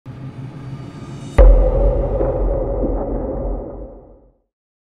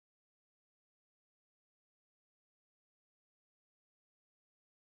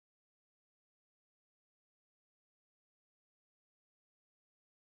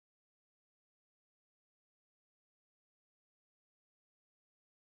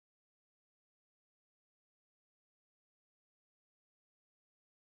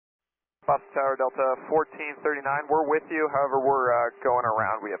Boston Tower, Delta 1439, we're with you, however we're going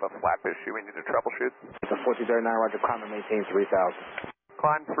around. We have a flap issue we need to troubleshoot. Delta 1439, roger, climb and maintain 3000.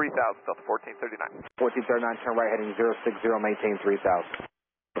 Climb 3000, Delta 1439. 1439, turn right heading 060, maintain 3000.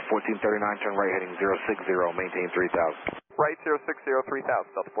 1439, turn right heading 060, maintain 3000. Right 060, 3000,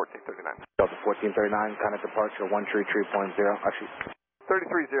 Delta 1439. Delta 1439, kind of departure 133.0, actually.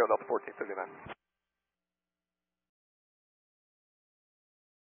 330, Delta 1439.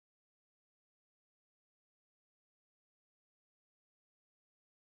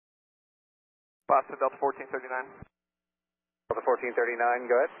 Boston, Delta 1439. Delta 1439,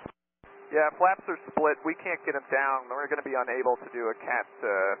 go ahead. Yeah, flaps are split. We can't get them down. We're going to be unable to do a Cat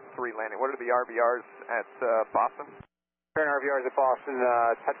 3 landing. What are the RVRs at Boston? Current RVRs at Boston,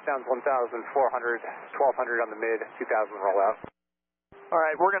 touchdowns 1,400, 1,200 on the mid, 2,000 rollout. All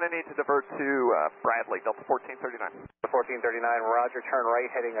right, we're going to need to divert to Bradley, Delta 1439. 1439, roger, turn right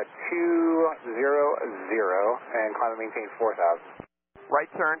heading a 200 and climb and maintain 4,000. Right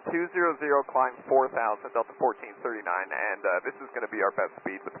turn 200, climb 4,000, Delta 1439, and this is going to be our best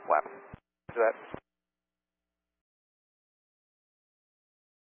speed with the flaps. That.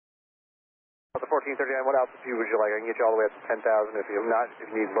 Delta 1439, what altitude would you like? I can get you all the way up to 10,000. If you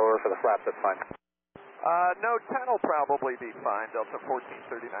need lower for the flaps, that's fine. No, 10 will probably be fine, Delta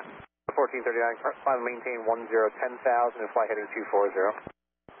 1439. 1439, climb and maintain 10,000 and fly heading 240.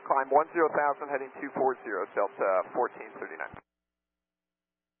 Climb 10,000, heading 240, Delta 1439.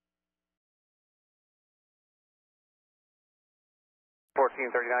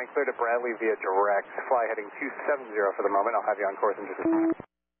 1439, clear to Bradley via direct. Fly heading 270 for the moment. I'll have you on course in just a second.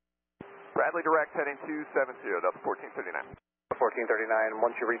 Bradley direct heading 270, Delta 1439. 1439,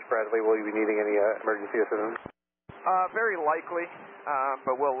 once you reach Bradley, will you be needing any emergency assistance? Very likely,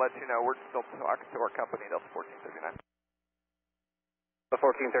 but we'll let you know. We're still talking to our company, Delta 1439. The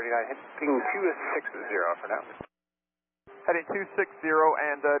 1439, heading 260 for now. Heading 260,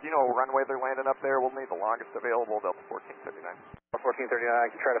 and do you know what runway they're landing up there? We'll need the longest available, Delta 1439. 1439, I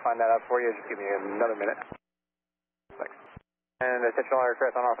can try to find that out for you. Just give me another minute. Thanks. And attention all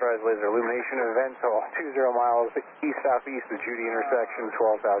aircraft unauthorized laser illumination event, so 20 miles east-southeast of Judy intersection,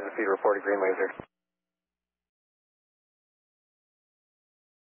 12,000 feet reported green laser.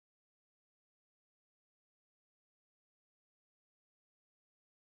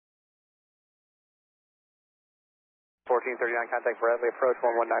 Contact Bradley, approach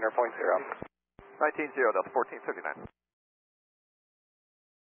 119.0. 19-0, Delta 1439.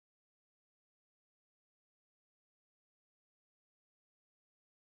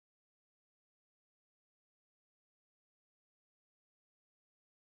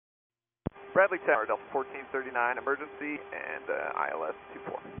 Bradley Tower, Delta 1439, emergency, and ILS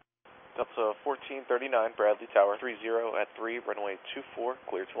 24. Delta 1439, Bradley Tower, 30 at 3, runway 24,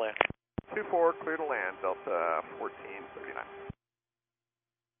 clear to land. 24, clear to land, Delta 1439.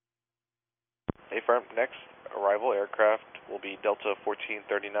 Affirm, next arrival aircraft will be Delta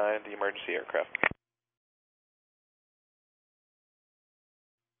 1439, the emergency aircraft.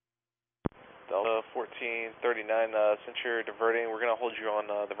 Delta 1439, since you're diverting, we're going to hold you on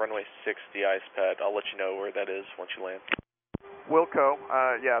the runway 60 ice pad. I'll let you know where that is once you land. Wilco,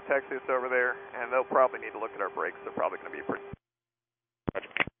 yeah, taxi us over there, and they'll probably need to look at our brakes. They're probably going to be pretty... Roger.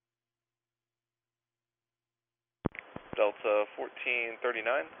 Delta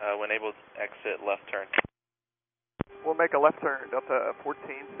 1439, when able to exit left turn. We'll make a left turn, Delta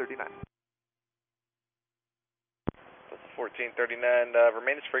 1439. Delta 1439,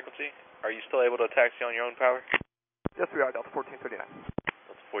 remain as frequency. Are you still able to taxi on your own power? Yes, we are, Delta 1439.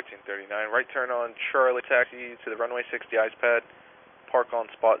 Delta 1439, right turn on Charlie, taxi to the runway 60 ice pad, park on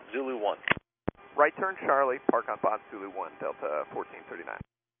spot Zulu 1. Right turn Charlie, park on spot Zulu 1, Delta 1439.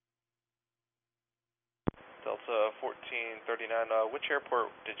 Delta 1439, which airport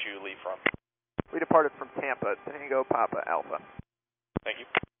did you leave from? We departed from Tampa, Tango Papa Alpha. Thank you.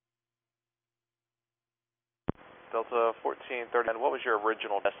 Delta 1439, what was your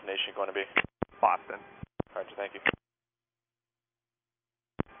original destination going to be? Boston. Roger, thank you.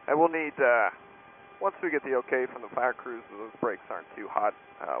 And we'll need, once we get the okay from the fire crews, those brakes aren't too hot,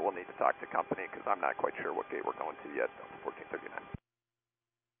 we'll need to talk to company because I'm not quite sure what gate we're going to yet, Delta 1439.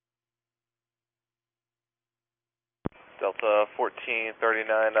 Delta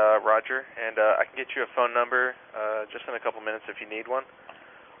 1439, roger, and I can get you a phone number just in a couple minutes if you need one.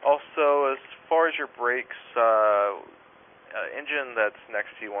 Also, as far as your brakes, engine that's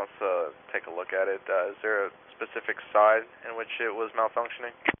next to you wants to take a look at it. Is there a specific side in which it was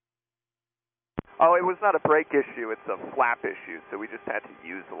malfunctioning? Oh, it was not a brake issue, it's a flap issue, so we just had to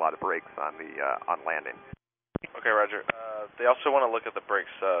use a lot of brakes on the on landing. Okay, roger. They also want to look at the brakes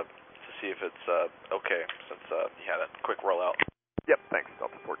to see if it's okay since you had a quick rollout. Yep, thanks,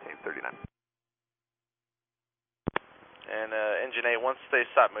 Delta 1439. And Engine 8, once they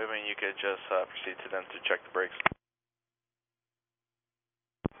stop moving, you could just proceed to them to check the brakes.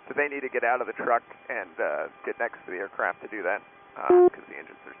 So they need to get out of the truck and get next to the aircraft to do that, because the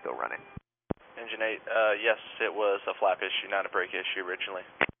engines are still running. Engine 8, yes, it was a flap issue, not a brake issue originally.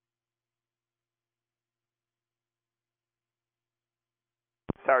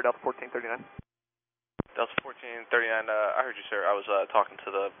 Tower Delta 1439. Delta 1439, I heard you, sir. I was talking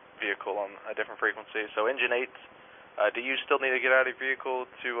to the vehicle on a different frequency. So Engine 8, do you still need to get out of your vehicle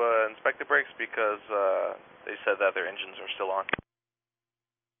to inspect the brakes because they said that their engines are still on?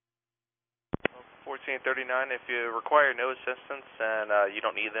 1439, if you require no assistance and you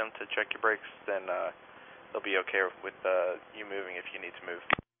don't need them to check your brakes, then they'll be okay with you moving if you need to move.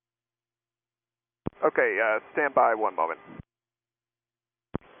 Okay, stand by 1 moment.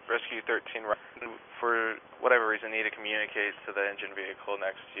 Rescue 13, for whatever reason, need to communicate to the engine vehicle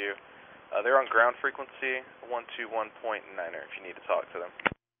next to you. They're on ground frequency 121.9er if you need to talk to them.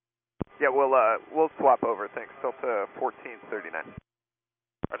 Yeah, we'll swap over. Thanks, Delta 1439.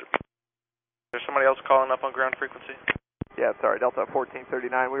 Roger. There's somebody else calling up on ground frequency? Yeah, sorry, Delta 1439.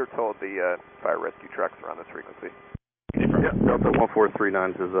 We were told the fire rescue trucks are on this frequency. Yeah, Delta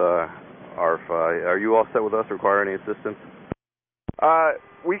 1439 says, ARF, are you all set with us? Require any assistance?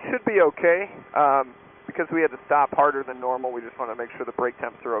 We should be okay. Because we had to stop harder than normal, we just want to make sure the brake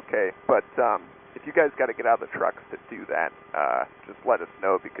temps are okay. But if you guys got to get out of the trucks to do that, just let us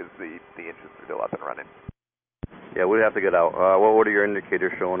know because the engines are still up and running. Yeah, we'd have to get out. What are your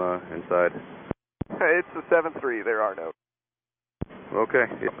indicators showing inside? It's the 7-3. There are no. Okay.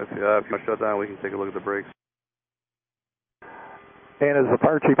 If you want to shut down, we can take a look at the brakes. And as the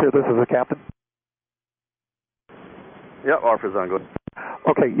fire chief here, this is the captain. Yeah, ARF is on. Go ahead.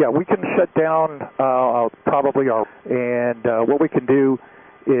 Okay, yeah, we can shut down probably and what we can do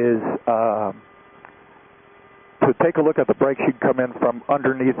is to take a look at the brakes. You'd come in from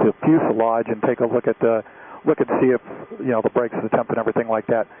underneath the fuselage and take a look and see if the brakes, the temp, and everything like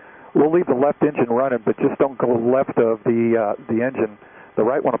that. We'll leave the left engine running, but just don't go left of the engine. The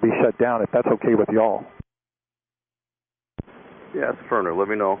right one will be shut down if that's okay with y'all. Yeah, it's affirmative. Let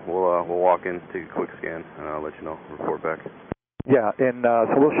me know. We'll walk in, take a quick scan, and I'll let you know. Report back. Yeah, and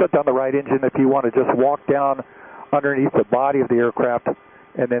so we'll shut down the right engine. If you want to just walk down underneath the body of the aircraft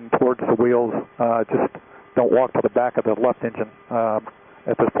and then towards the wheels, just don't walk to the back of the left engine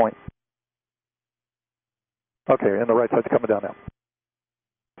at this point. Okay, and the right side's coming down now.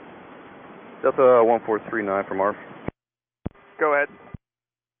 Delta 1439 from ARF. Go ahead.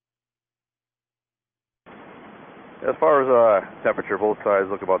 As far as temperature, both sides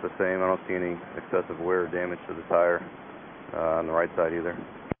look about the same. I don't see any excessive wear or damage to the tire on the right side either.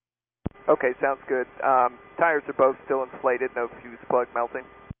 Okay, sounds good. Tires are both still inflated, no fuse plug melting?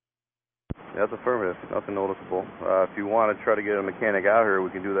 That's affirmative. Nothing noticeable. If you want to try to get a mechanic out here, we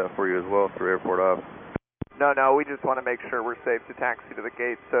can do that for you as well through airport ops. No, we just want to make sure we're safe to taxi to the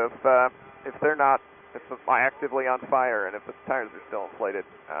gate. So if they're not, if it's actively on fire and if the tires are still inflated,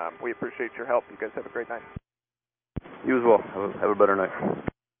 we appreciate your help. You guys have a great night. You as well. Have a better night.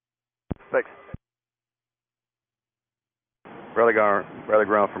 Thanks. Rally ground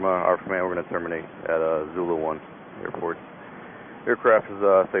from our command. We're going to terminate at Zulu 1 airport. Aircraft is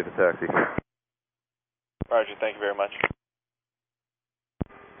safe to taxi. Roger, thank you very much.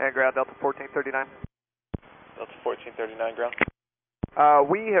 And ground Delta 1439. Delta 1439 ground.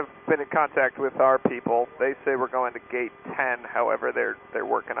 We have been in contact with our people. They say we're going to gate 10. However, they're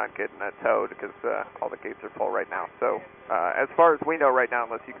working on getting that towed because all the gates are full right now. So as far as we know right now,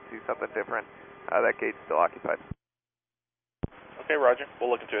 unless you can see something different, that gate's still occupied. Okay, Roger. We'll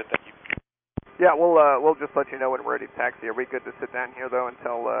look into it. Thank you. Yeah, we'll just let you know when we're ready to taxi. Are we good to sit down here though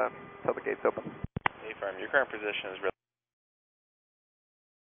until the gate's open? Affirm. Your current position is